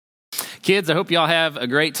Kids, I hope y'all have a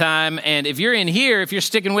great time. And if you're in here, if you're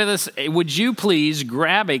sticking with us, would you please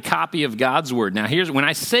grab a copy of God's Word? Now, when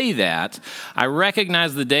I say that, I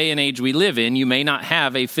recognize the day and age we live in. You may not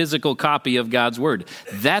have a physical copy of God's Word.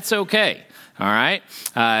 That's okay. All right,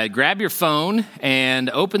 grab your phone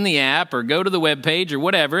and open the app or go to the webpage or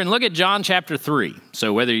whatever and look at John chapter 3.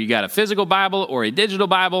 So whether you got a physical Bible or a digital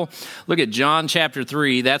Bible, look at John chapter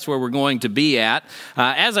 3. That's where we're going to be at.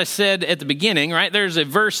 As I said at the beginning, right, there's a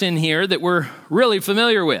verse in here that we're really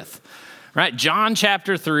familiar with. Right, John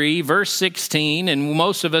chapter 3, verse 16, and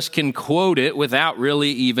most of us can quote it without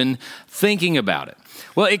really even thinking about it.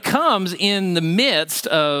 Well, it comes in the midst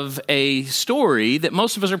of a story that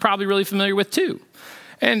most of us are probably really familiar with too.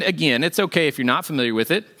 And again, it's okay if you're not familiar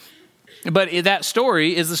with it, but that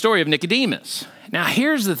story is the story of Nicodemus. Now,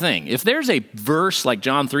 here's the thing. If there's a verse like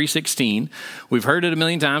John 3:16, we've heard it a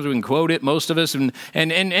million times, we can quote it, most of us,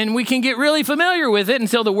 and we can get really familiar with it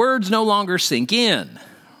until the words no longer sink in.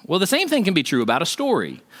 Well, the same thing can be true about a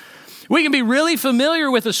story. We can be really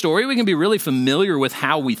familiar with a story. We can be really familiar with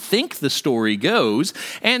how we think the story goes.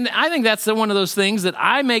 And I think that's one of those things that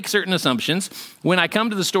I make certain assumptions when I come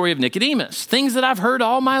to the story of Nicodemus, things that I've heard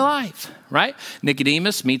all my life, right?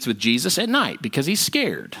 Nicodemus meets with Jesus at night because he's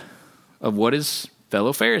scared of what his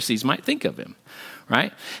fellow Pharisees might think of him,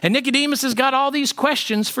 right? And Nicodemus has got all these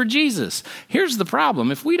questions for Jesus. Here's the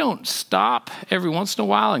problem. If we don't stop every once in a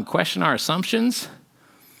while and question our assumptions,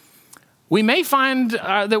 we may find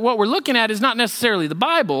that what we're looking at is not necessarily the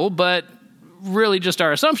Bible, but really just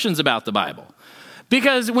our assumptions about the Bible.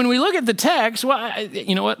 Because when we look at the text, well,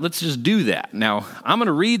 you know what? Let's just do that. Now, I'm going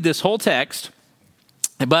to read this whole text,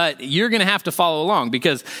 but you're going to have to follow along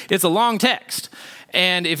because it's a long text.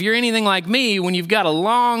 And if you're anything like me, when you've got a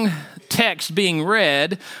long text being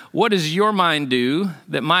read, what does your mind do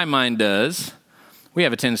that my mind does? We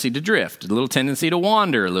have a tendency to drift, a little tendency to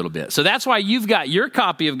wander a little bit. So that's why you've got your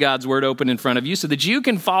copy of God's Word open in front of you so that you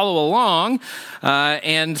can follow along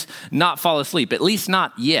and not fall asleep, at least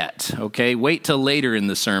not yet, okay? Wait till later in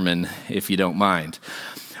the sermon if you don't mind.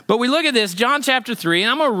 But we look at this, John chapter 3,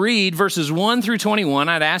 and I'm going to read verses 1 through 21.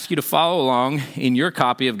 I'd ask you to follow along in your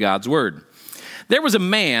copy of God's Word. There was a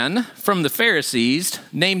man from the Pharisees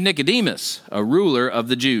named Nicodemus, a ruler of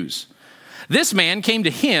the Jews. This man came to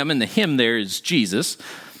him, and the him there is Jesus,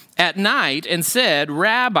 at night and said,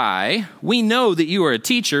 "Rabbi, we know that you are a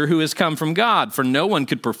teacher who has come from God, for no one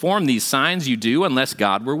could perform these signs you do unless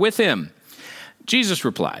God were with him." Jesus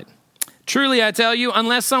replied, "Truly I tell you,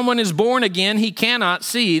 unless someone is born again, he cannot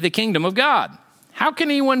see the kingdom of God." "How can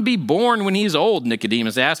anyone be born when he's old?"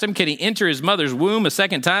 Nicodemus asked him. "Can he enter his mother's womb a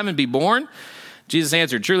second time and be born?" Jesus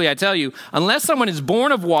answered, "Truly I tell you, unless someone is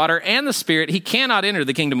born of water and the Spirit, he cannot enter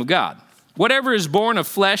the kingdom of God. Whatever is born of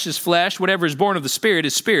flesh is flesh. Whatever is born of the Spirit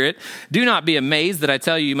is spirit. Do not be amazed that I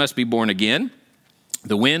tell you you must be born again.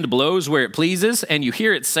 The wind blows where it pleases, and you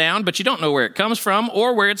hear its sound, but you don't know where it comes from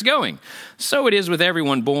or where it's going. So it is with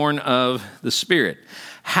everyone born of the Spirit."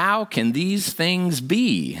 "How can these things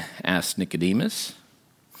be?" asked Nicodemus.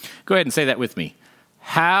 Go ahead and say that with me.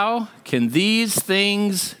 How can these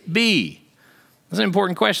things be? That's an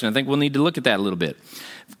important question. I think we'll need to look at that a little bit.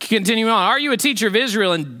 Continuing on, "Are you a teacher of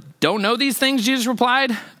Israel and don't know these things?" Jesus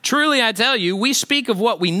replied. "Truly I tell you, we speak of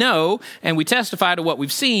what we know and we testify to what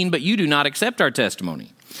we've seen, but you do not accept our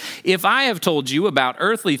testimony. If I have told you about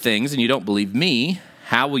earthly things and you don't believe me,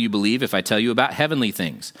 how will you believe if I tell you about heavenly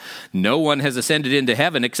things? No one has ascended into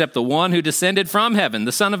heaven except the one who descended from heaven,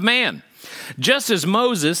 the Son of Man. Just as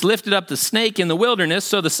Moses lifted up the snake in the wilderness,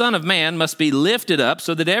 so the Son of Man must be lifted up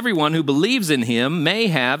so that everyone who believes in him may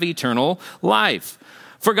have eternal life.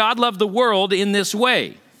 For God loved the world in this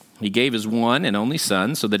way. He gave his one and only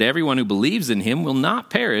Son so that everyone who believes in him will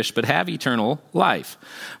not perish but have eternal life.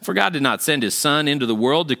 For God did not send his Son into the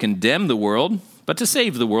world to condemn the world, but to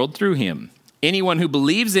save the world through him. Anyone who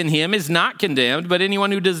believes in him is not condemned, but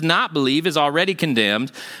anyone who does not believe is already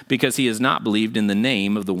condemned because he has not believed in the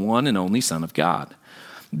name of the one and only Son of God.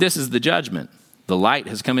 This is the judgment. The light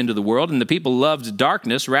has come into the world, and the people loved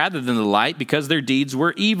darkness rather than the light because their deeds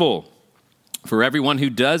were evil. For everyone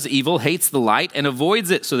who does evil hates the light and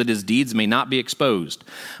avoids it so that his deeds may not be exposed.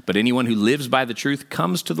 But anyone who lives by the truth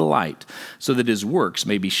comes to the light so that his works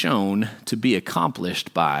may be shown to be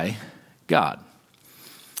accomplished by God."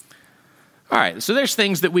 All right, so there's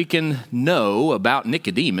things that we can know about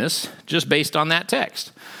Nicodemus just based on that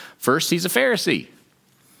text. First, he's a Pharisee.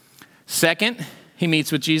 Second, he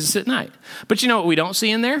meets with Jesus at night. But you know what we don't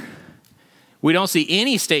see in there? We don't see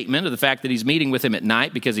any statement of the fact that he's meeting with him at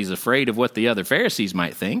night because he's afraid of what the other Pharisees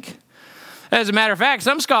might think. As a matter of fact,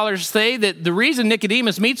 some scholars say that the reason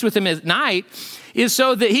Nicodemus meets with him at night is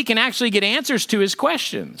so that he can actually get answers to his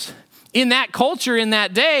questions. In that culture, in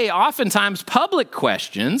that day, oftentimes public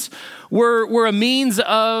questions were a means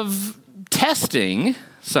of testing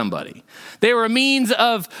somebody. They were a means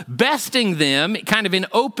of besting them kind of in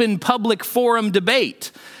open public forum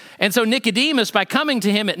debate. And so Nicodemus, by coming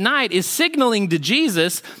to him at night, is signaling to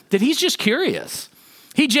Jesus that he's just curious.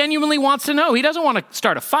 He genuinely wants to know. He doesn't want to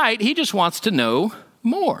start a fight. He just wants to know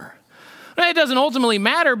more. Now, it doesn't ultimately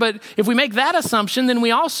matter, but if we make that assumption, then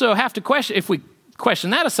we also have to question, if we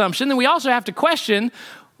question that assumption, then we also have to question,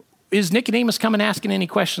 is Nicodemus coming asking any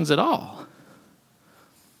questions at all?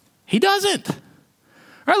 He doesn't. All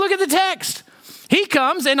right, look at the text. He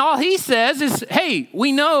comes and all he says is, hey,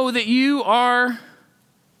 we know that you are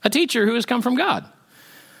a teacher who has come from God.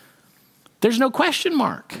 There's no question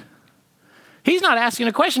mark. He's not asking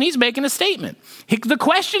a question. He's making a statement. The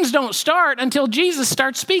questions don't start until Jesus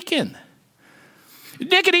starts speaking.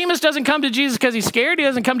 Nicodemus doesn't come to Jesus because he's scared. He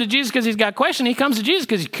doesn't come to Jesus because he's got a question. He comes to Jesus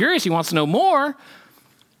because he's curious. He wants to know more.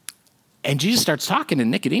 And Jesus starts talking, and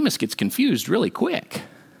Nicodemus gets confused really quick.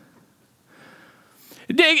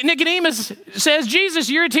 Nicodemus says, Jesus,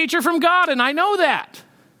 you're a teacher from God, and I know that.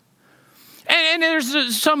 And there's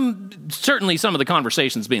certainly some of the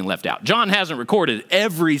conversations being left out. John hasn't recorded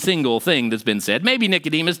every single thing that's been said. Maybe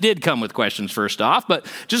Nicodemus did come with questions first off, but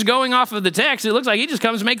just going off of the text, it looks like he just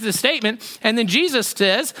comes and makes this statement, and then Jesus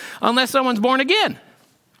says, unless someone's born again,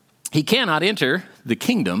 he cannot enter the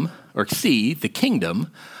kingdom or see the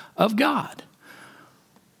kingdom of God.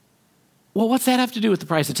 Well, what's that have to do with the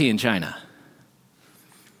price of tea in China?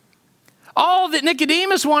 All that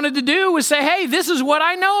Nicodemus wanted to do was say, hey, this is what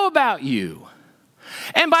I know about you.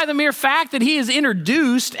 And by the mere fact that he is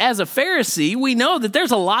introduced as a Pharisee, we know that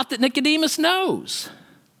there's a lot that Nicodemus knows.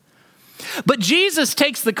 But Jesus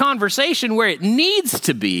takes the conversation where it needs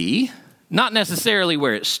to be, not necessarily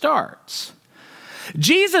where it starts.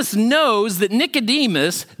 Jesus knows that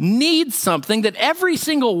Nicodemus needs something that every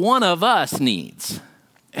single one of us needs,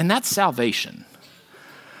 and that's salvation.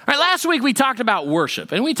 All right, last week we talked about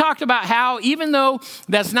worship, and we talked about how even though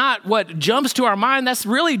that's not what jumps to our mind, that's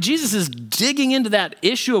really Jesus is digging into that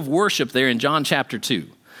issue of worship there in John chapter 2,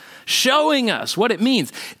 showing us what it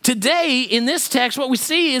means. Today in this text, what we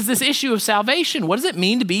see is this issue of salvation. What does it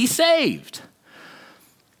mean to be saved?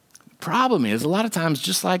 The problem is a lot of times,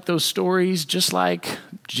 just like those stories, just like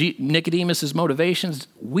Nicodemus's motivations,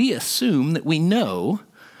 we assume that we know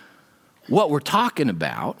what we're talking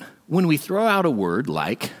about when we throw out a word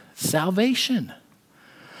like salvation.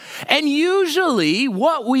 And usually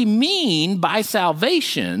what we mean by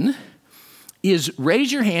salvation is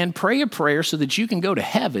raise your hand, pray a prayer so that you can go to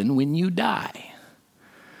heaven when you die.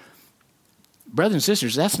 Brothers and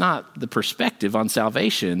sisters, that's not the perspective on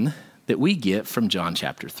salvation that we get from John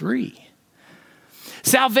chapter 3.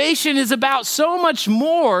 Salvation is about so much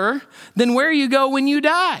more than where you go when you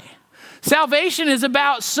die. Salvation is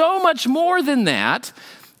about so much more than that.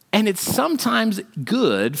 And it's sometimes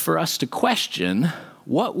good for us to question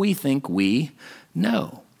what we think we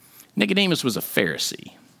know. Nicodemus was a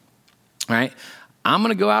Pharisee, right? I'm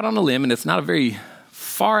going to go out on a limb, and it's not a very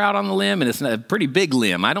far out on the limb, and it's a pretty big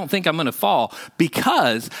limb. I don't think I'm going to fall,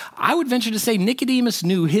 because I would venture to say Nicodemus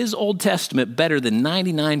knew his Old Testament better than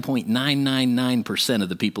 99.999% of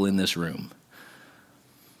the people in this room.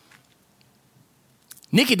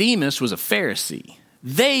 Nicodemus was a Pharisee.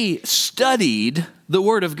 They studied the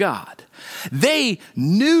Word of God. They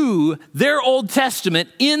knew their Old Testament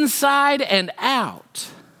inside and out.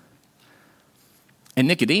 And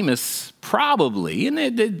Nicodemus probably, and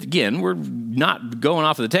again, we're not going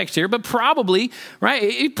off of the text here, but probably, right?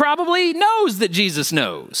 He probably knows that Jesus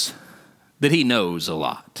knows that he knows a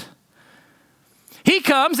lot. He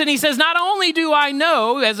comes and he says, not only do I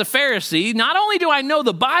know as a Pharisee, not only do I know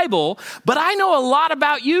the Bible, but I know a lot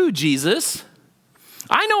about you, Jesus.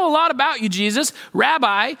 I know a lot about you, Jesus.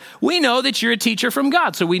 Rabbi, we know that you're a teacher from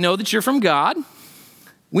God. So we know that you're from God.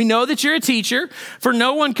 We know that you're a teacher, for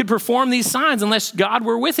no one could perform these signs unless God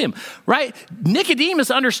were with him, right? Nicodemus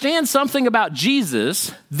understands something about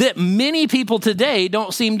Jesus that many people today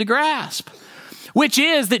don't seem to grasp, which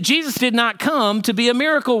is that Jesus did not come to be a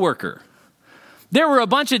miracle worker. There were a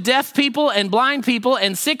bunch of deaf people and blind people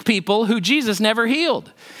and sick people who Jesus never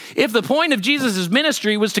healed. If the point of Jesus'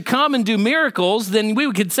 ministry was to come and do miracles, then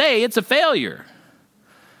we could say it's a failure.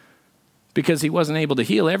 Because he wasn't able to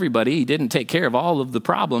heal everybody, he didn't take care of all of the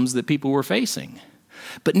problems that people were facing.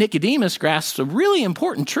 But Nicodemus grasps a really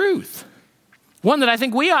important truth, one that I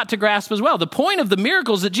think we ought to grasp as well. The point of the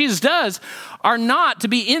miracles that Jesus does are not to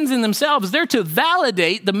be ends in themselves. They're to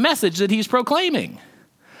validate the message that he's proclaiming.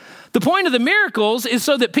 The point of the miracles is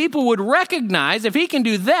so that people would recognize if he can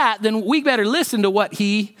do that, then we better listen to what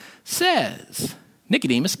he says.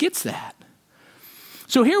 Nicodemus gets that.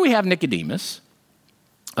 So here we have Nicodemus,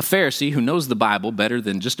 a Pharisee who knows the Bible better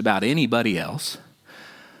than just about anybody else.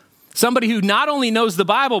 Somebody who not only knows the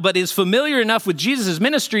Bible, but is familiar enough with Jesus'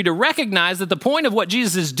 ministry to recognize that the point of what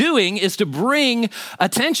Jesus is doing is to bring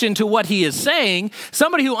attention to what he is saying.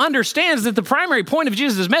 Somebody who understands that the primary point of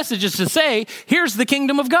Jesus' message is to say, here's the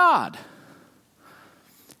kingdom of God.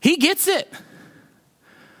 He gets it.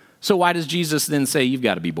 So why does Jesus then say, you've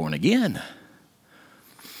got to be born again?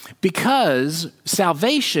 Because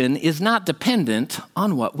salvation is not dependent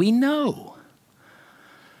on what we know.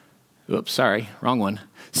 Oops, sorry, wrong one.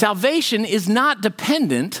 Salvation is not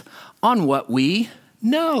dependent on what we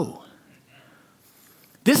know.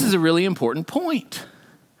 This is a really important point.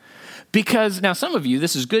 Because now some of you,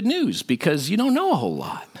 this is good news because you don't know a whole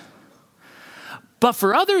lot. But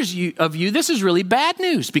for others of you, this is really bad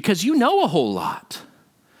news because you know a whole lot.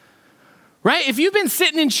 Right? If you've been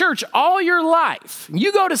sitting in church all your life,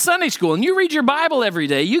 you go to Sunday school and you read your Bible every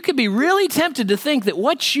day, you could be really tempted to think that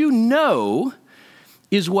what you know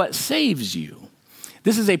is what saves you.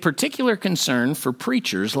 This is a particular concern for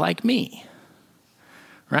preachers like me,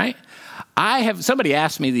 right? Somebody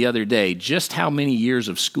asked me the other day just how many years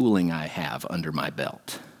of schooling I have under my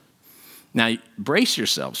belt. Now, brace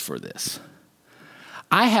yourselves for this.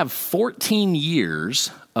 I have 14 years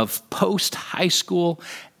of post-high school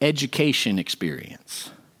education experience.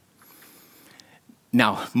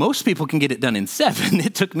 Now, most people can get it done in 7.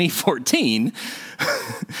 It took me 14.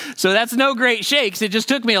 So that's no great shakes. It just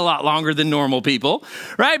took me a lot longer than normal people,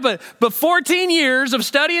 right? But 14 years of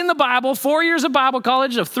studying the Bible, 4 years of Bible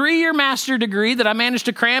college, a 3-year master degree that I managed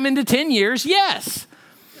to cram into 10 years, yes.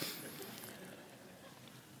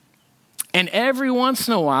 And every once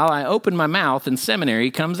in a while, I open my mouth and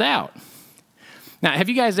seminary comes out. Now, have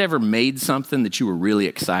you guys ever made something that you were really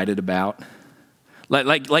excited about?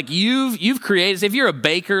 Like you've created, if you're a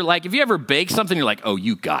baker, like if you ever bake something, you're like, oh,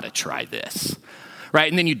 you got to try this, right?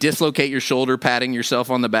 And then you dislocate your shoulder, patting yourself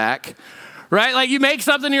on the back, right? Like you make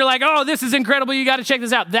something, you're like, oh, this is incredible. You got to check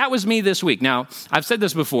this out. That was me this week. Now, I've said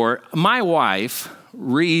this before. My wife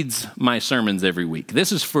reads my sermons every week.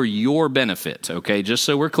 This is for your benefit, okay? Just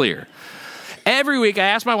so we're clear. Every week I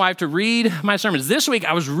ask my wife to read my sermons. This week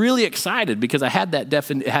I was really excited because I had that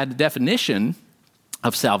definition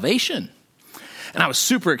of salvation. And I was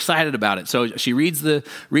super excited about it. So she reads the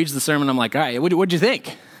sermon. I'm like, all right, what'd you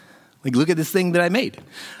think? Like, look at this thing that I made.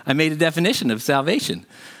 I made a definition of salvation.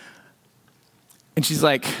 And she's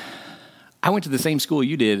like, I went to the same school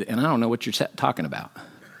you did, and I don't know what you're talking about.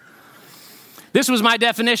 This was my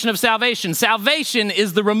definition of salvation. Salvation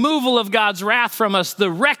is the removal of God's wrath from us,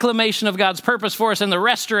 the reclamation of God's purpose for us, and the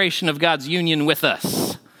restoration of God's union with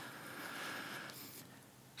us.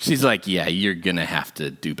 She's like, yeah, you're going to have to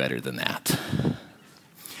do better than that.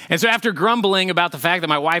 And so after grumbling about the fact that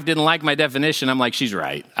my wife didn't like my definition, I'm like, she's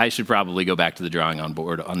right. I should probably go back to the drawing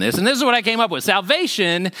board on this. And this is what I came up with.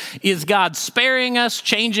 Salvation is God sparing us,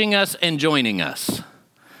 changing us, and joining us.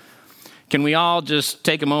 Can we all just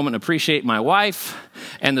take a moment and appreciate my wife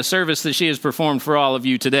and the service that she has performed for all of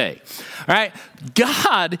you today? All right?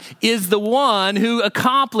 God is the one who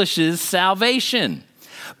accomplishes salvation.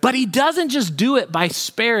 But he doesn't just do it by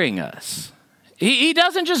sparing us. He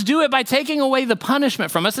doesn't just do it by taking away the punishment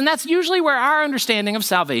from us, and that's usually where our understanding of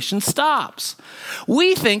salvation stops.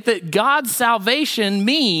 We think that God's salvation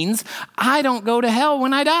means I don't go to hell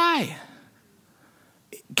when I die.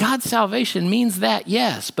 God's salvation means that,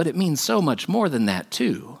 yes, but it means so much more than that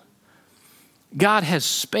too. God has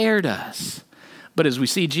spared us. But as we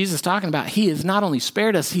see Jesus talking about, he has not only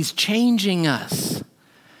spared us, he's changing us.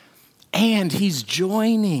 And he's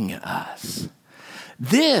joining us.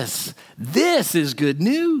 This is good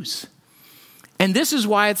news. And this is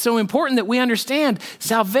why it's so important that we understand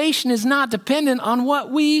salvation is not dependent on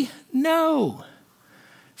what we know.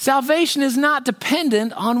 Salvation is not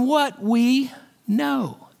dependent on what we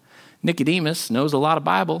know. Nicodemus knows a lot of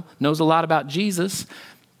Bible, knows a lot about Jesus.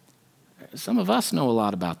 Some of us know a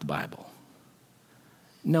lot about the Bible,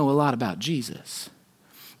 know a lot about Jesus.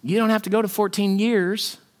 You don't have to go to 14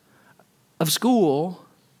 years of school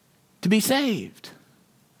to be saved.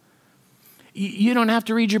 You don't have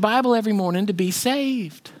to read your Bible every morning to be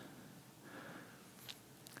saved.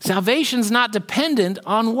 Salvation's not dependent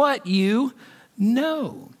on what you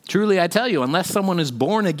know. Truly, I tell you, unless someone is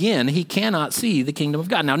born again, he cannot see the kingdom of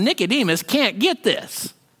God. Now, Nicodemus can't get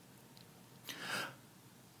this.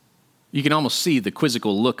 You can almost see the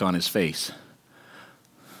quizzical look on his face.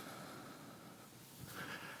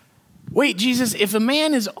 Wait, Jesus, if a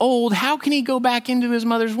man is old, how can he go back into his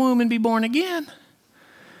mother's womb and be born again?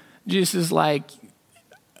 Jesus is like,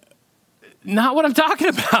 not what I'm talking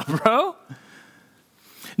about, bro.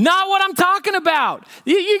 Not what I'm talking about.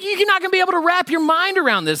 You're not going to be able to wrap your mind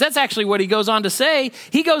around this. That's actually what he goes on to say.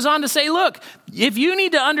 He goes on to say, look, if you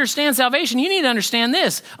need to understand salvation, you need to understand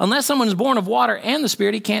this. Unless someone is born of water and the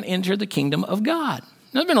Spirit, he can't enter the kingdom of God.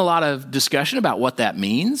 There's been a lot of discussion about what that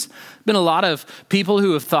means. Been a lot of people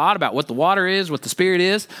who have thought about what the water is, what the Spirit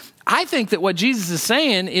is. I think that what Jesus is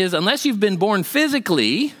saying is unless you've been born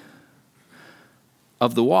physically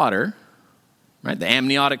of the water, right, the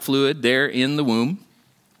amniotic fluid there in the womb,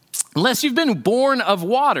 unless you've been born of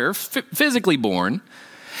water, physically born,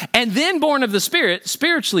 and then born of the Spirit,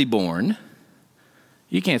 spiritually born,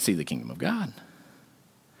 you can't see the kingdom of God.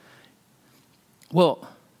 Well,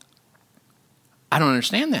 I don't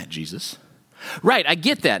understand that, Jesus. Right, I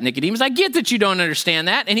get that, Nicodemus. I get that you don't understand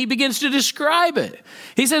that. And he begins to describe it.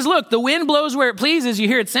 He says, look, the wind blows where it pleases. You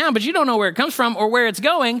hear its sound, but you don't know where it comes from or where it's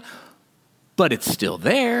going, but it's still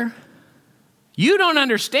there. You don't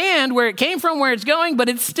understand where it came from, where it's going, but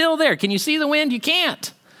it's still there. Can you see the wind? You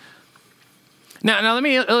can't. Now let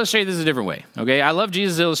me illustrate this a different way, okay? I love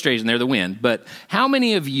Jesus' illustration there, the wind, but how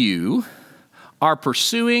many of you are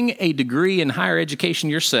pursuing a degree in higher education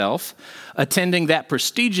yourself, attending that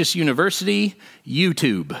prestigious university,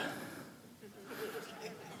 YouTube?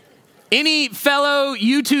 Any fellow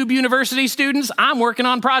YouTube University students? I'm working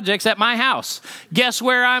on projects at my house. Guess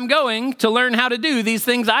where I'm going to learn how to do these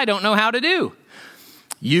things I don't know how to do?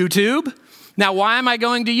 YouTube. Now, why am I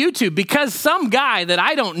going to YouTube? Because some guy that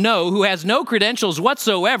I don't know who has no credentials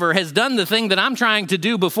whatsoever has done the thing that I'm trying to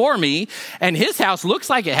do before me, and his house looks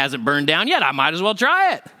like it hasn't burned down yet. I might as well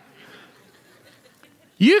try it.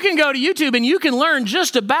 You can go to YouTube and you can learn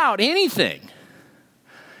just about anything.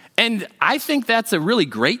 And I think that's a really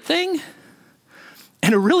great thing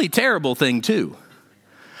and a really terrible thing too.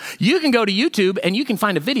 You can go to YouTube and you can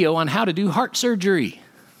find a video on how to do heart surgery.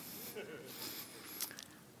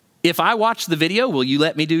 If I watch the video, will you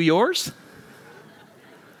let me do yours?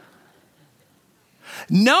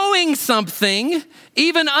 Knowing something,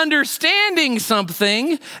 even understanding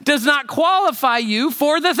something, does not qualify you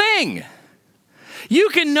for the thing. You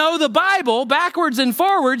can know the Bible backwards and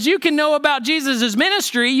forwards. You can know about Jesus'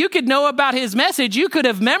 ministry. You could know about his message. You could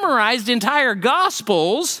have memorized entire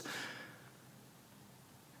gospels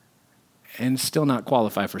and still not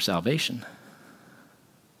qualify for salvation.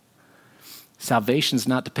 Salvation is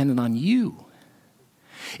not dependent on you.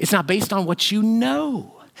 It's not based on what you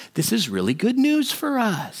know. This is really good news for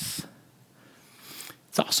us.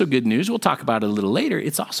 It's also good news, we'll talk about it a little later,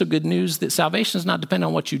 it's also good news that salvation is not dependent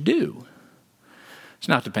on what you do. It's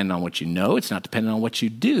not dependent on what you know. It's not dependent on what you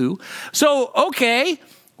do. So, okay,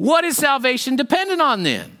 what is salvation dependent on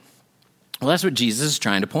then? Well, that's what Jesus is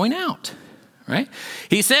trying to point out. Right?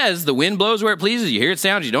 He says, the wind blows where it pleases. You hear it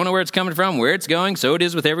sounds. You don't know where it's coming from, where it's going. So it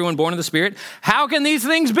is with everyone born of the Spirit. How can these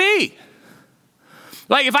things be?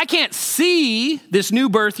 Like, if I can't see this new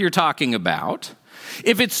birth you're talking about,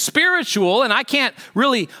 if it's spiritual and I can't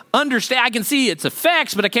really understand, I can see its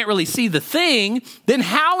effects, but I can't really see the thing, then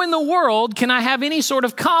how in the world can I have any sort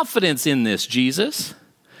of confidence in this, Jesus?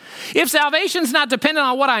 If salvation's not dependent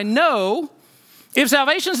on what I know, if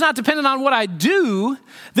salvation is not dependent on what I do,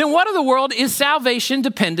 then what in the world is salvation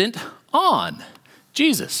dependent on?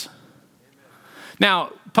 Jesus.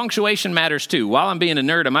 Now, punctuation matters too. While I'm being a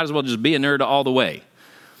nerd, I might as well just be a nerd all the way.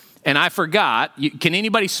 And I forgot, can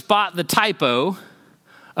anybody spot the typo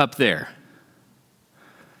up there?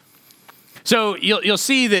 So you'll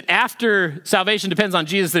see that after salvation depends on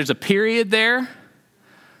Jesus, there's a period there,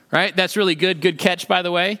 right? That's really good. Good catch, by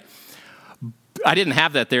the way. I didn't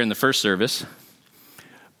have that there in the first service.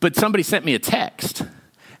 But somebody sent me a text,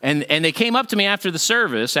 and they came up to me after the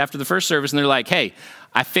first service, and they're like, hey,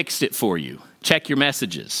 I fixed it for you. Check your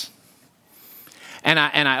messages. And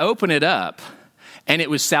I open it up, and it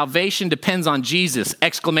was salvation depends on Jesus,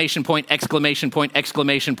 exclamation point, exclamation point,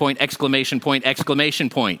 exclamation point, exclamation point, exclamation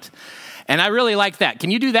point. And I really like that. Can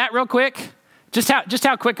you do that real quick? Just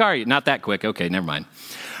how quick are you? Not that quick. Okay, never mind.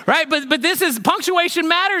 Right, but this is, punctuation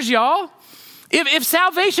matters, y'all. If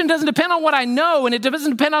salvation doesn't depend on what I know and it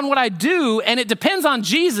doesn't depend on what I do and it depends on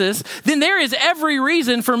Jesus, then there is every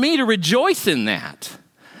reason for me to rejoice in that.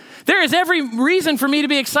 There is every reason for me to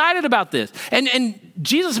be excited about this. And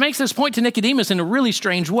Jesus makes this point to Nicodemus in a really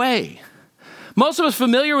strange way. Most of us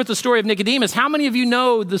familiar with the story of Nicodemus. How many of you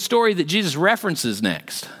know the story that Jesus references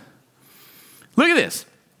next? Look at this.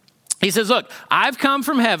 He says, look, I've come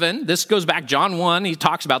from heaven. This goes back, John 1. He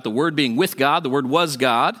talks about the Word being with God. The Word was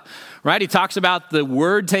God, right? He talks about the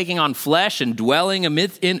Word taking on flesh and dwelling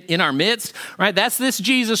in our midst, right? That's this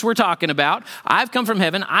Jesus we're talking about. I've come from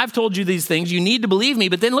heaven. I've told you these things. You need to believe me.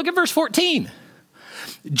 But then look at verse 14.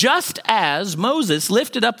 Just as Moses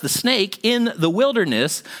lifted up the snake in the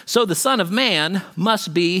wilderness, so the Son of Man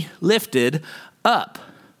must be lifted up.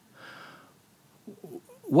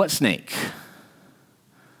 What snake?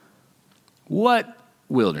 What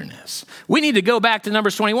wilderness? We need to go back to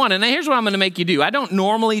Numbers 21. And here's what I'm going to make you do. I don't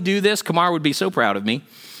normally do this. Kamar would be so proud of me.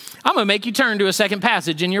 I'm going to make you turn to a second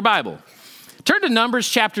passage in your Bible. Turn to Numbers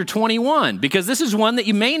chapter 21, because this is one that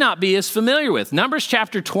you may not be as familiar with. Numbers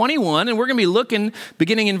chapter 21, and we're going to be looking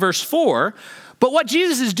beginning in verse 4. But what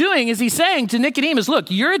Jesus is doing is he's saying to Nicodemus,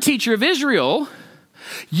 look, you're a teacher of Israel.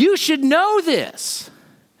 You should know this.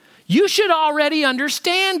 You should already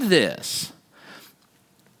understand this.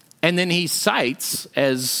 And then he cites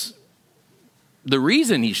as the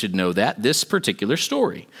reason he should know that, this particular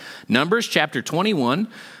story. Numbers chapter 21,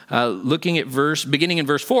 beginning in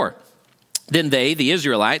verse 4. Then they, the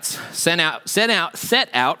Israelites, set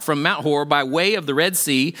out from Mount Hor by way of the Red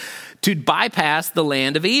Sea to bypass the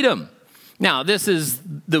land of Edom. Now, this is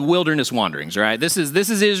the wilderness wanderings, right? This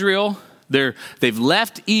is Israel. They've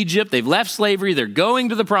left Egypt. They've left slavery. They're going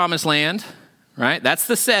to the promised land, right? That's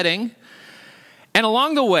the setting. And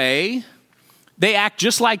along the way, they act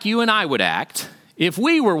just like you and I would act if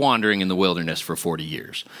we were wandering in the wilderness for 40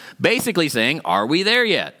 years. Basically saying, are we there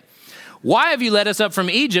yet? Why have you led us up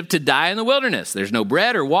from Egypt to die in the wilderness? There's no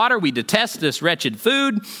bread or water. We detest this wretched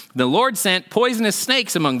food. The Lord sent poisonous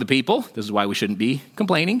snakes among the people. This is why we shouldn't be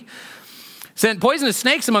complaining. Sent poisonous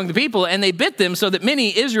snakes among the people, and they bit them so that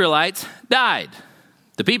many Israelites died.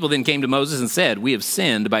 The people then came to Moses and said, we have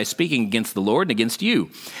sinned by speaking against the Lord and against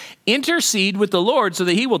you. Intercede with the Lord so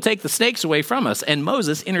that he will take the snakes away from us. And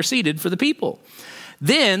Moses interceded for the people.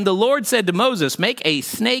 Then the Lord said to Moses, make a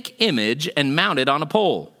snake image and mount it on a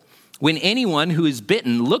pole. When anyone who is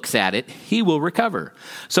bitten looks at it, he will recover.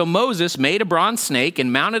 So Moses made a bronze snake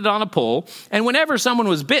and mounted it on a pole. And whenever someone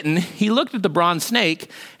was bitten, he looked at the bronze snake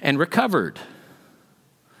and recovered.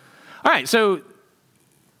 All right, so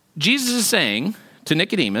Jesus is saying to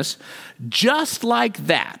Nicodemus, just like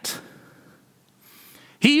that.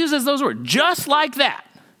 He uses those words, just like that.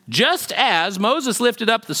 Just as Moses lifted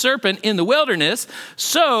up the serpent in the wilderness,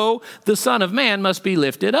 so the Son of Man must be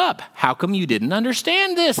lifted up. How come you didn't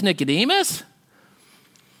understand this, Nicodemus?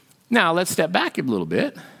 Now, let's step back a little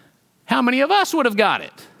bit. How many of us would have got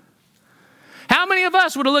it? How many of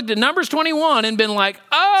us would have looked at Numbers 21 and been like,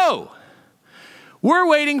 oh, we're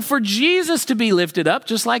waiting for Jesus to be lifted up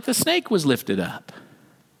just like the snake was lifted up?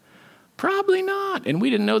 Probably not. And we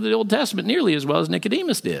didn't know the Old Testament nearly as well as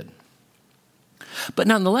Nicodemus did. But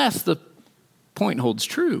nonetheless, the point holds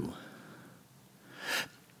true.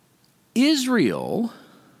 Israel,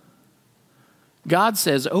 God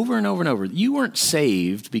says over and over and over, you weren't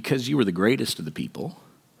saved because you were the greatest of the people.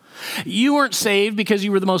 You weren't saved because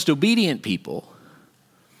you were the most obedient people.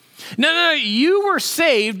 No, you were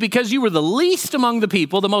saved because you were the least among the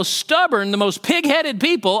people, the most stubborn, the most pig-headed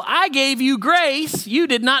people. I gave you grace you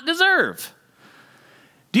did not deserve.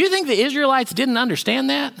 Do you think the Israelites didn't understand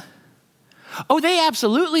that? Oh, they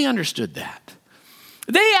absolutely understood that.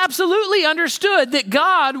 They absolutely understood that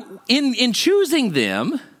God, in choosing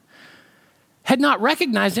them, had not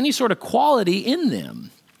recognized any sort of quality in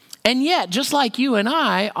them. And yet, just like you and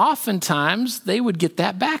I, oftentimes they would get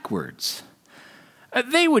that backwards.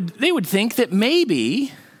 They would think that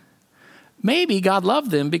maybe God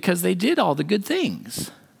loved them because they did all the good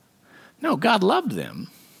things. No, God loved them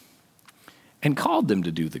and called them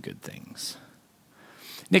to do the good things.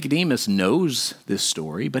 Nicodemus knows this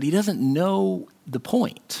story, but he doesn't know the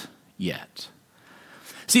point yet.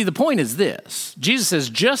 See, the point is this. Jesus says,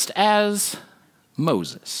 just as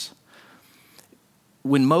Moses,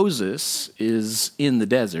 when Moses is in the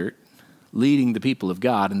desert leading the people of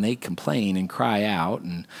God and they complain and cry out,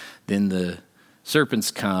 and then the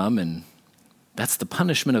serpents come, and that's the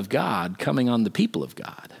punishment of God coming on the people of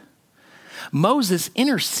God. Moses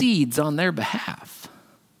intercedes on their behalf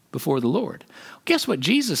before the Lord. Guess what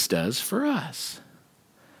Jesus does for us?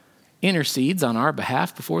 Intercedes on our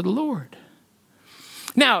behalf before the Lord.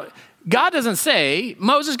 Now, God doesn't say,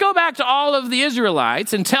 Moses, go back to all of the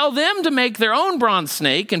Israelites and tell them to make their own bronze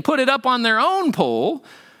snake and put it up on their own pole.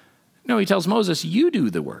 No, he tells Moses, you do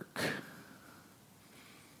the work.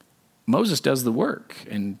 Moses does the work.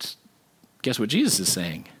 And guess what Jesus is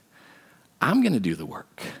saying? I'm going to do the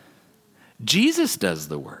work. Jesus does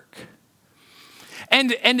the work.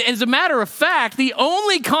 And as a matter of fact, the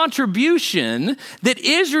only contribution that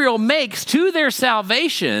Israel makes to their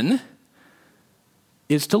salvation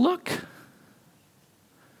is to look.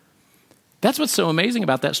 That's what's so amazing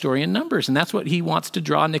about that story in Numbers, and that's what he wants to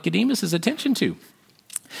draw Nicodemus' attention to.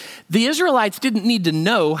 The Israelites didn't need to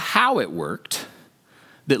know how it worked.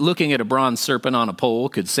 that looking at a bronze serpent on a pole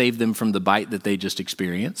could save them from the bite that they just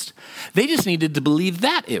experienced. They just needed to believe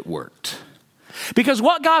that it worked. Because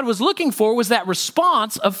what God was looking for was that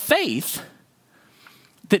response of faith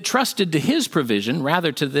that trusted to his provision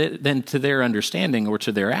rather than to their understanding or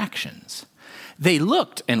to their actions. They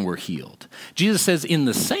looked and were healed. Jesus says, in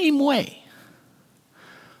the same way,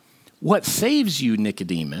 what saves you,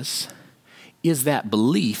 Nicodemus, is that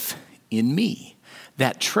belief in me,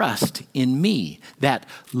 that trust in me, that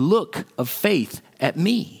look of faith at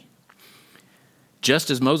me. Just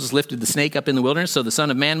as Moses lifted the snake up in the wilderness, so the Son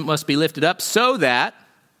of Man must be lifted up, so that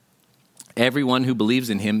everyone who believes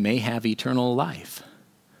in him may have eternal life.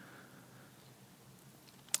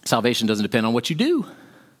 Salvation doesn't depend on what you do.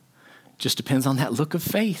 It just depends on that look of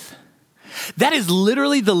faith. That is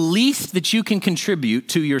literally the least that you can contribute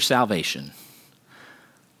to your salvation.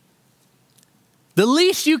 The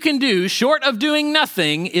least you can do, short of doing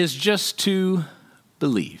nothing, is just to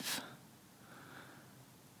believe.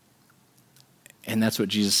 And that's what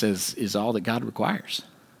Jesus says is all that God requires.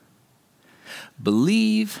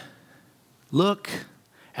 Believe, look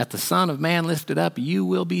at the Son of Man lifted up, you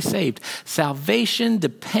will be saved. Salvation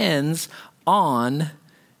depends on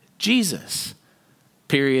Jesus.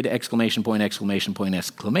 Period, exclamation point, exclamation point,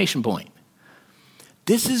 exclamation point.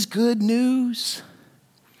 This is good news.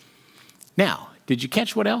 Now, did you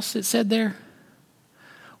catch what else it said there?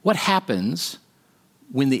 What happens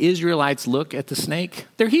when the Israelites look at the snake?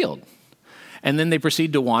 They're healed. And then they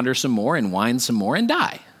proceed to wander some more and whine some more and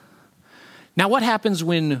die. Now, what happens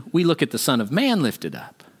when we look at the Son of Man lifted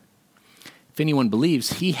up? If anyone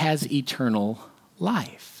believes, he has eternal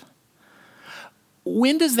life.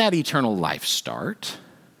 When does that eternal life start?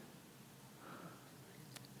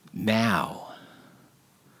 Now.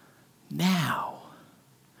 Now,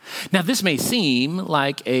 this may seem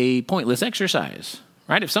like a pointless exercise,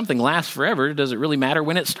 right? If something lasts forever, does it really matter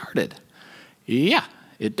when it started? Yeah,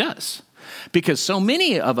 it does. Because so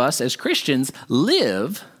many of us as Christians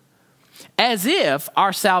live as if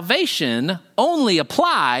our salvation only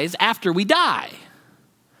applies after we die.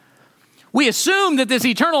 We assume that this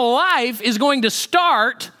eternal life is going to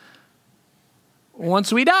start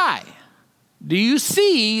once we die. Do you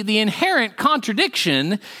see the inherent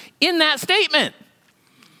contradiction in that statement?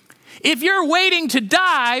 If you're waiting to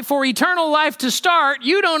die for eternal life to start,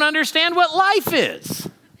 you don't understand what life is.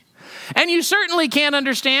 And you certainly can't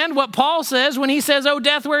understand what Paul says when he says, "O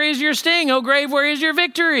death, where is your sting? O grave, where is your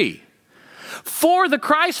victory?" For the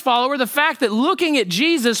Christ follower, the fact that looking at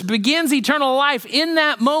Jesus begins eternal life in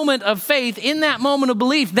that moment of faith, in that moment of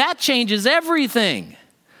belief, that changes everything.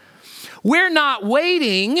 We're not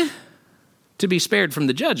waiting to be spared from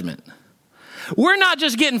the judgment. We're not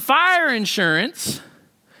just getting fire insurance.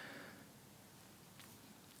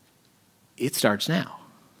 It starts now.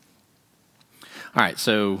 All right,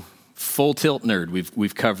 so full tilt nerd.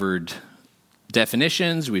 We've covered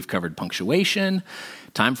definitions, we've covered punctuation.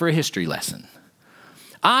 Time for a history lesson.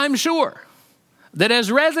 I'm sure that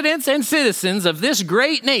as residents and citizens of this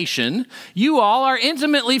great nation, you all are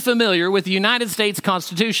intimately familiar with the United States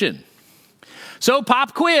Constitution. So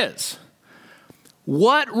pop quiz.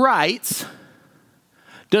 What rights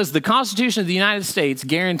does the Constitution of the United States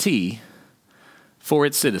guarantee for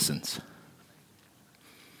its citizens?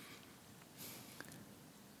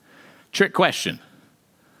 Trick question.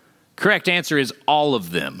 Correct answer is all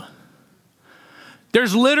of them.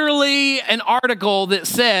 There's literally an article that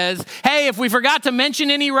says, hey, if we forgot to mention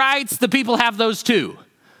any rights, the people have those too.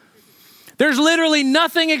 There's literally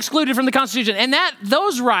nothing excluded from the Constitution. And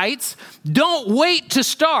those rights don't wait to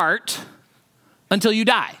start until you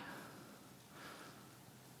die.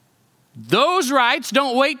 Those rights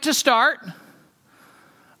don't wait to start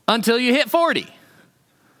until you hit 40.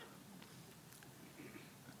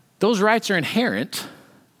 Those rights are inherent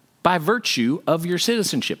by virtue of your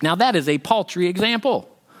citizenship. Now, that is a paltry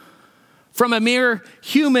example from a mere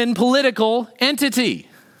human political entity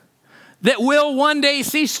that will one day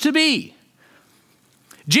cease to be.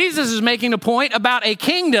 Jesus is making a point about a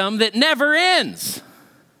kingdom that never ends.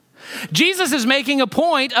 Jesus is making a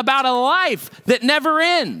point about a life that never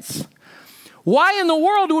ends. Why in the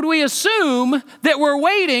world would we assume that we're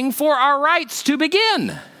waiting for our rights to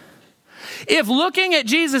begin? If looking at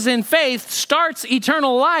Jesus in faith starts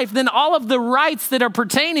eternal life, then all of the rights that are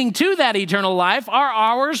pertaining to that eternal life are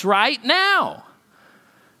ours right now.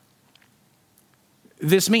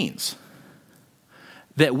 This means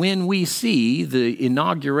that when we see the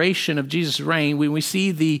inauguration of Jesus' reign, when we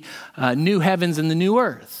see the new heavens and the new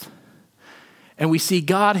earth, and we see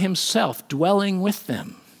God himself dwelling with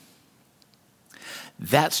them,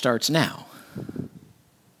 that starts now.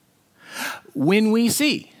 When we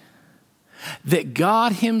see that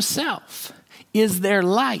God himself is their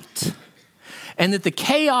light, and that the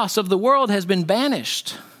chaos of the world has been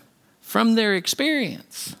banished from their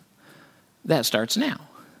experience, that starts now.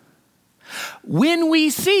 When we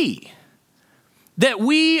see that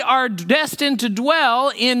we are destined to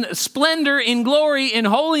dwell in splendor, in glory, in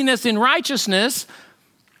holiness, in righteousness,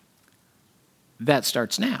 that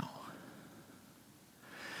starts now.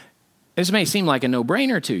 This may seem like a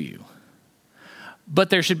no-brainer to you, but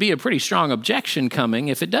there should be a pretty strong objection coming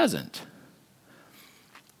if it doesn't.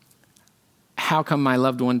 How come my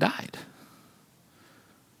loved one died?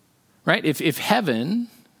 Right? If heaven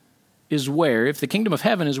is where, if the kingdom of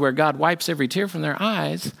heaven is where God wipes every tear from their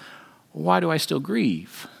eyes, why do I still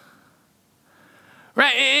grieve?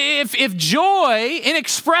 Right? If joy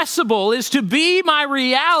inexpressible is to be my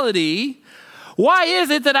reality, why is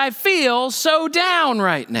it that I feel so down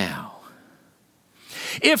right now?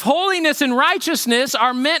 If holiness and righteousness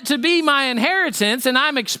are meant to be my inheritance and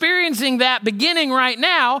I'm experiencing that beginning right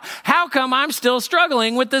now, how come I'm still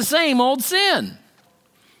struggling with the same old sin?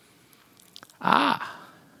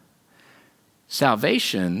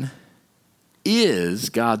 Salvation is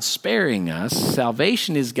God sparing us.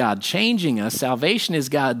 Salvation is God changing us. Salvation is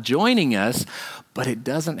God joining us, but it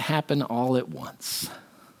doesn't happen all at once.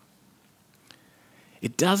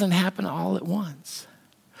 It doesn't happen all at once.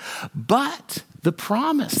 But the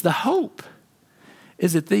promise, the hope,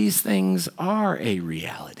 is that these things are a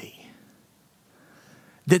reality.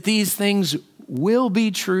 That these things will be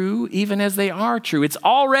true even as they are true. It's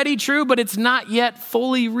already true, but it's not yet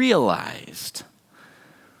fully realized.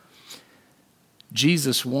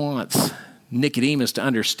 Jesus wants Nicodemus to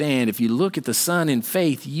understand, if you look at the Son in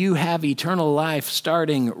faith, you have eternal life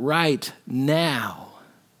starting right now.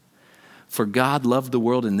 For God loved the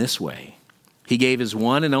world in this way. He gave his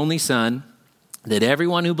one and only Son, that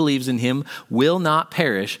everyone who believes in him will not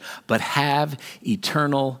perish, but have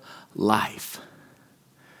eternal life.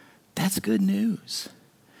 That's good news.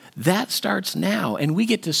 That starts now, and we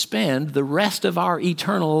get to spend the rest of our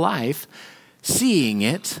eternal life seeing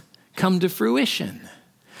it come to fruition.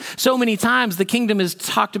 So many times the kingdom is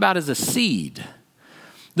talked about as a seed.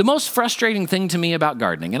 The most frustrating thing to me about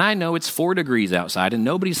gardening, and I know it's 4 degrees outside and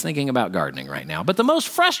nobody's thinking about gardening right now, but the most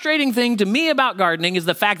frustrating thing to me about gardening is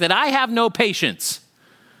the fact that I have no patience.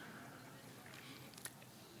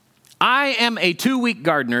 I am a 2-week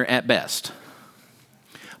gardener at best.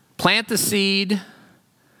 Plant the seed,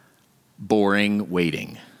 boring,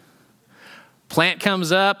 waiting. Plant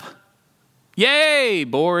comes up, yay,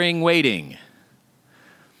 boring, waiting.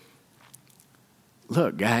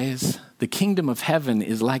 Look, guys, the kingdom of heaven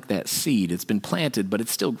is like that seed. It's been planted, but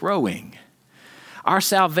it's still growing. Our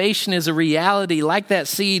salvation is a reality like that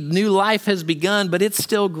seed. New life has begun, but it's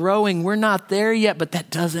still growing. We're not there yet, but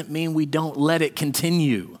that doesn't mean we don't let it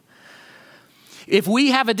continue. If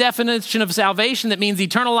we have a definition of salvation that means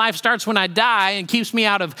eternal life starts when I die and keeps me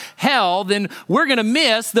out of hell, then we're going to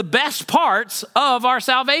miss the best parts of our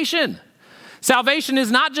salvation. Salvation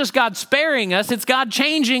is not just God sparing us, it's God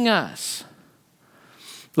changing us.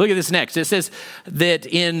 Look at this next. It says that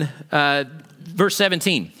in verse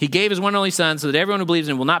 17, he gave his one and only Son so that everyone who believes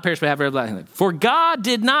in him will not perish but have everlasting life. For God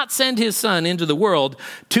did not send his Son into the world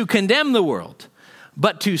to condemn the world,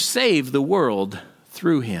 but to save the world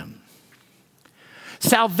through him.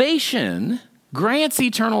 Salvation grants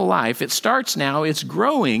eternal life. It starts now. It's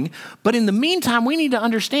growing. But in the meantime, we need to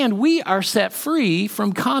understand we are set free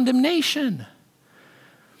from condemnation.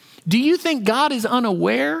 Do you think God is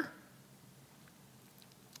unaware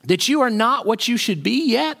that you are not what you should be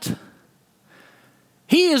yet?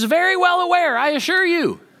 He is very well aware, I assure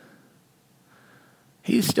you.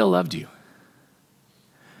 He still loved you.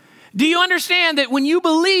 Do you understand that when you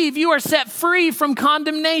believe, you are set free from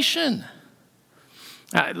condemnation?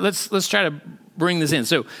 Let's try to bring this in.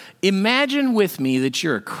 So imagine with me that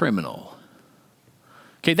you're a criminal.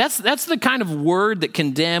 Okay, that's the kind of word that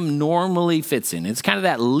condemn normally fits in. It's kind of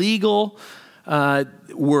that legal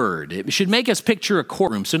word. It should make us picture a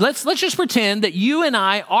courtroom. So let's just pretend that you and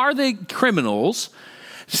I are the criminals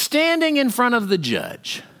standing in front of the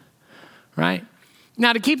judge, right?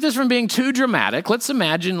 Now, to keep this from being too dramatic, let's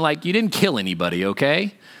imagine like you didn't kill anybody,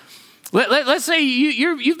 okay? Let's say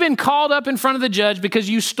you've been called up in front of the judge because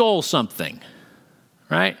you stole something,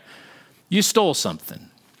 right? You stole something.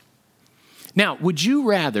 Now, would you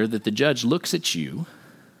rather that the judge looks at you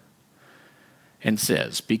and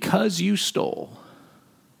says, because you stole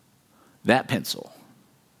that pencil,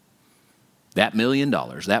 that $1 million,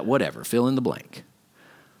 that whatever, fill in the blank,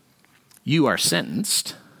 you are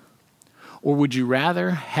sentenced? Or would you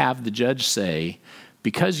rather have the judge say,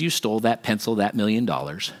 because you stole that pencil, that $1 million,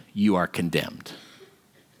 you are condemned?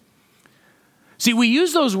 See, we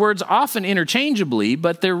use those words often interchangeably,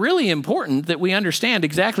 but they're really important that we understand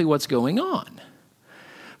exactly what's going on.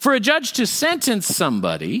 For a judge to sentence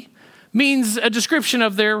somebody means a description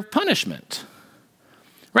of their punishment.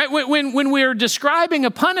 Right? When we're describing a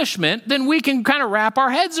punishment, then we can kind of wrap our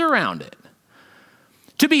heads around it.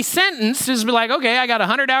 To be sentenced is like, okay, I got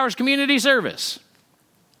 100 hours community service.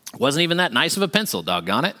 Wasn't even that nice of a pencil,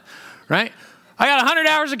 doggone it, right? I got 100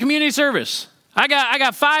 hours of community service. I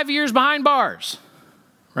got 5 years behind bars,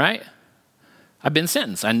 right? I've been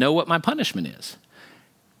sentenced. I know what my punishment is.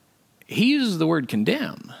 He uses the word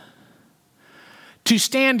condemn. To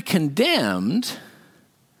stand condemned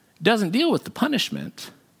doesn't deal with the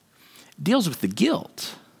punishment. It deals with the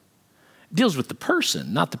guilt. It deals with the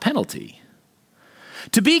person, not the penalty.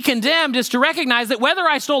 To be condemned is to recognize that whether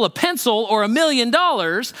I stole a pencil or $1 million,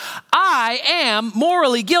 I am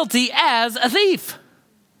morally guilty as a thief.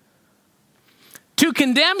 To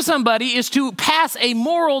condemn somebody is to pass a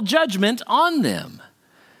moral judgment on them.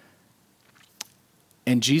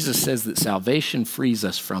 And Jesus says that salvation frees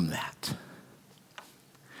us from that.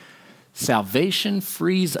 Salvation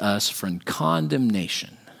frees us from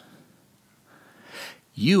condemnation.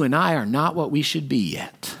 You and I are not what we should be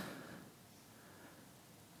yet.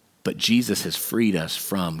 But Jesus has freed us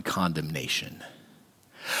from condemnation.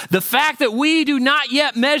 The fact that we do not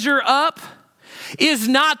yet measure up is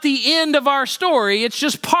not the end of our story. It's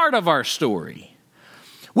just part of our story.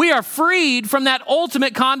 We are freed from that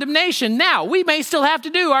ultimate condemnation. Now, we may still have to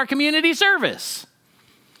do our community service.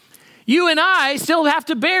 You and I still have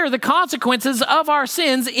to bear the consequences of our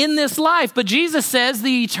sins in this life. But Jesus says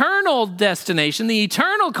the eternal destination, the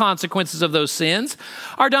eternal consequences of those sins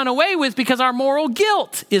are done away with because our moral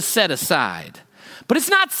guilt is set aside. But it's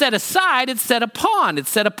not set aside, it's set upon. It's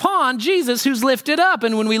set upon Jesus who's lifted up.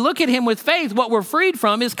 And when we look at him with faith, what we're freed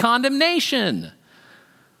from is condemnation.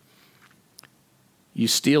 You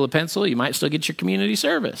steal a pencil, you might still get your community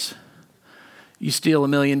service. You steal $1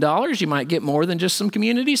 million, you might get more than just some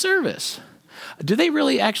community service. Do they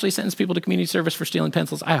really actually sentence people to community service for stealing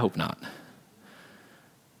pencils? I hope not.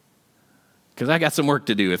 Because I got some work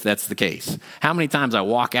to do if that's the case. How many times I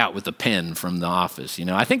walk out with a pen from the office? You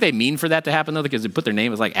know, I think they mean for that to happen though, because they put their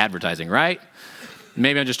name as like advertising, right?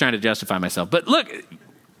 Maybe I'm just trying to justify myself. But look,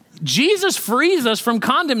 Jesus frees us from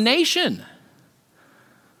condemnation.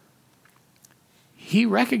 He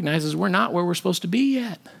recognizes we're not where we're supposed to be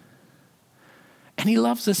yet. And he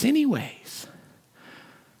loves us anyways.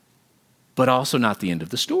 But also not the end of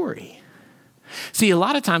the story. See, a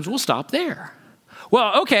lot of times we'll stop there.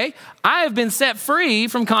 Well, okay, I have been set free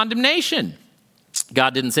from condemnation.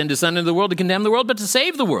 God didn't send his son into the world to condemn the world, but to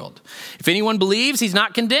save the world. If anyone believes, he's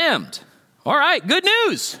not condemned. All right, good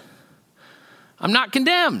news. I'm not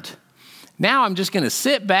condemned. Now I'm just going to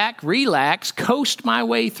sit back, relax, coast my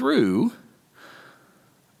way through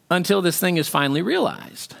until this thing is finally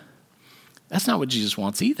realized. That's not what Jesus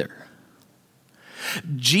wants either.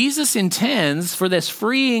 Jesus intends for this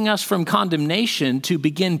freeing us from condemnation to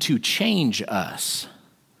begin to change us.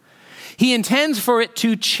 He intends for it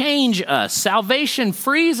to change us. Salvation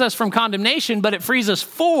frees us from condemnation, but it frees us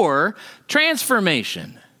for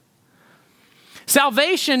transformation.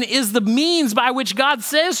 Salvation is the means by which God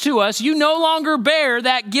says to us, you no longer bear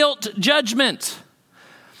that guilt judgment.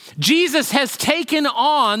 Jesus has taken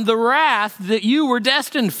on the wrath that you were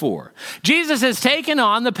destined for. Jesus has taken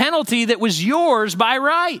on the penalty that was yours by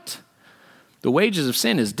right. The wages of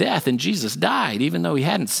sin is death, and Jesus died even though he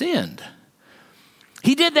hadn't sinned.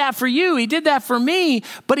 He did that for you. He did that for me,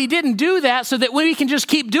 but he didn't do that so that we can just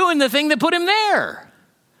keep doing the thing that put him there.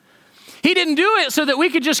 He didn't do it so that we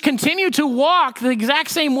could just continue to walk the exact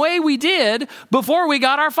same way we did before we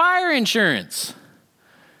got our fire insurance.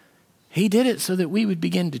 He did it so that we would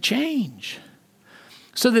begin to change,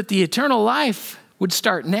 so that the eternal life would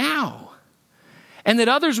start now, and that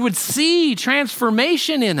others would see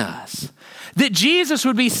transformation in us, that Jesus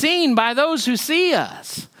would be seen by those who see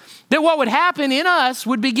us, that what would happen in us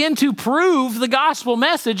would begin to prove the gospel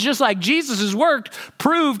message, just like Jesus' work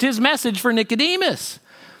proved his message for Nicodemus,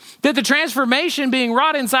 that the transformation being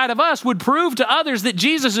wrought inside of us would prove to others that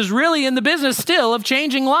Jesus is really in the business still of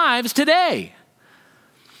changing lives today.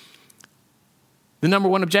 The number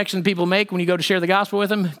one objection people make when you go to share the gospel with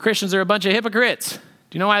them, Christians are a bunch of hypocrites. Do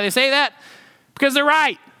you know why they say that? Because they're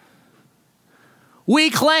right.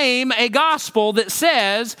 We claim a gospel that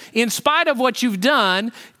says, in spite of what you've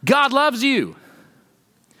done, God loves you.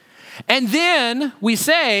 And then we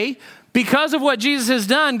say, because of what Jesus has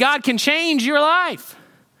done, God can change your life.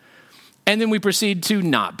 And then we proceed to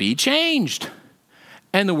not be changed.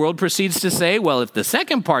 And the world proceeds to say, well, if the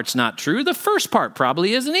second part's not true, the first part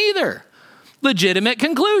probably isn't either. Legitimate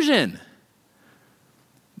conclusion.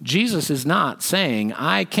 Jesus is not saying,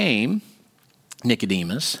 I came,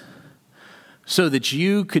 Nicodemus, so that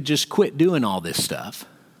you could just quit doing all this stuff.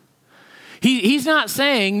 He's not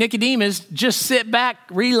saying, Nicodemus, just sit back,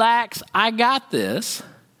 relax, I got this,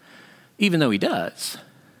 even though he does.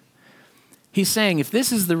 He's saying, if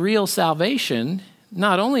this is the real salvation,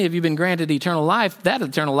 not only have you been granted eternal life, that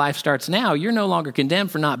eternal life starts now. You're no longer condemned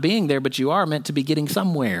for not being there, but you are meant to be getting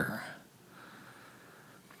somewhere.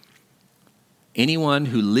 Anyone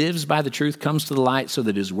who lives by the truth comes to the light so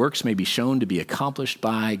that his works may be shown to be accomplished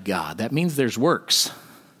by God. That means there's works.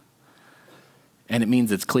 And it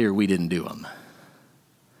means it's clear we didn't do them.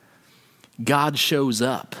 God shows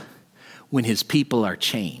up when his people are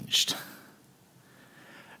changed.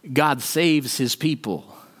 God saves his people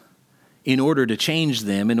in order to change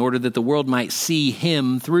them, in order that the world might see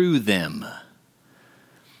him through them.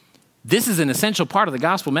 This is an essential part of the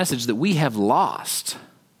gospel message that we have lost.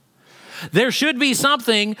 There should be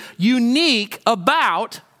something unique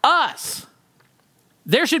about us.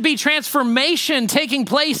 There should be transformation taking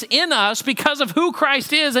place in us because of who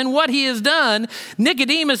Christ is and what he has done.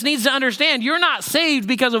 Nicodemus needs to understand you're not saved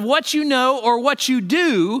because of what you know or what you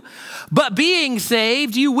do, but being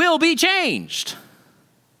saved, you will be changed.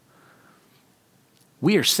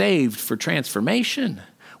 We are saved for transformation.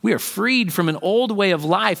 We are freed from an old way of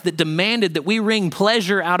life that demanded that we wring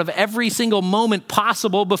pleasure out of every single moment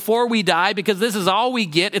possible before we die because this is all we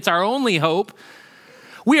get. It's our only hope.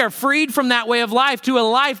 We are freed from that way of life to a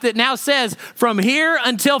life that now says, from here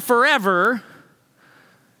until forever,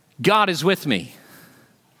 God is with me.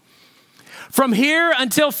 From here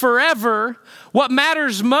until forever, what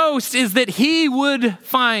matters most is that he would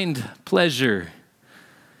find pleasure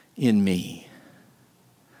in me.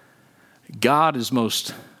 God is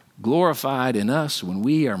most glorified in us when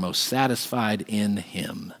we are most satisfied in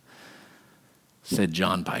him, said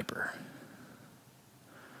John Piper.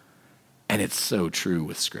 And it's so true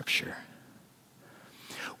with Scripture.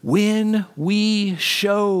 When we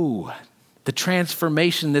show the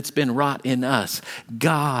transformation that's been wrought in us,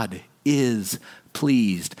 God is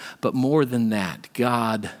pleased. But more than that,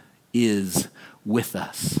 God is with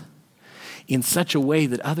us in such a way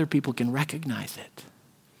that other people can recognize it.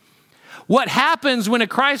 What happens when a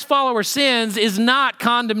Christ follower sins is not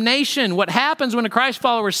condemnation. What happens when a Christ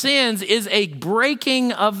follower sins is a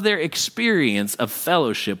breaking of their experience of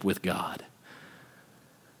fellowship with God.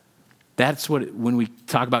 That's when we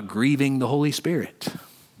talk about grieving the Holy Spirit.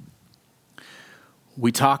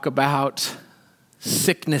 We talk about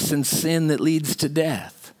sickness and sin that leads to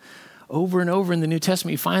death. Over and over in the New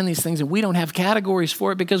Testament, you find these things, and we don't have categories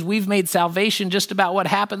for it because we've made salvation just about what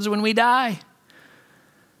happens when we die.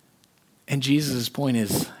 And Jesus' point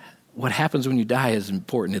is, what happens when you die is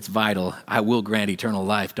important. It's vital. I will grant eternal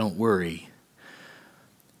life. Don't worry.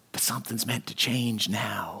 But something's meant to change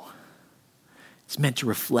now. It's meant to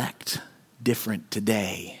reflect different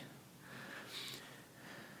today.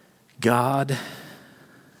 God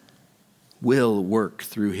will work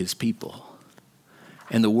through his people.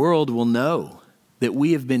 And the world will know that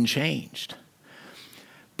we have been changed.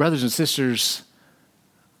 Brothers and sisters,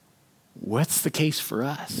 what's the case for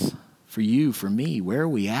us? For you, for me, where are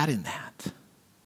we at in that?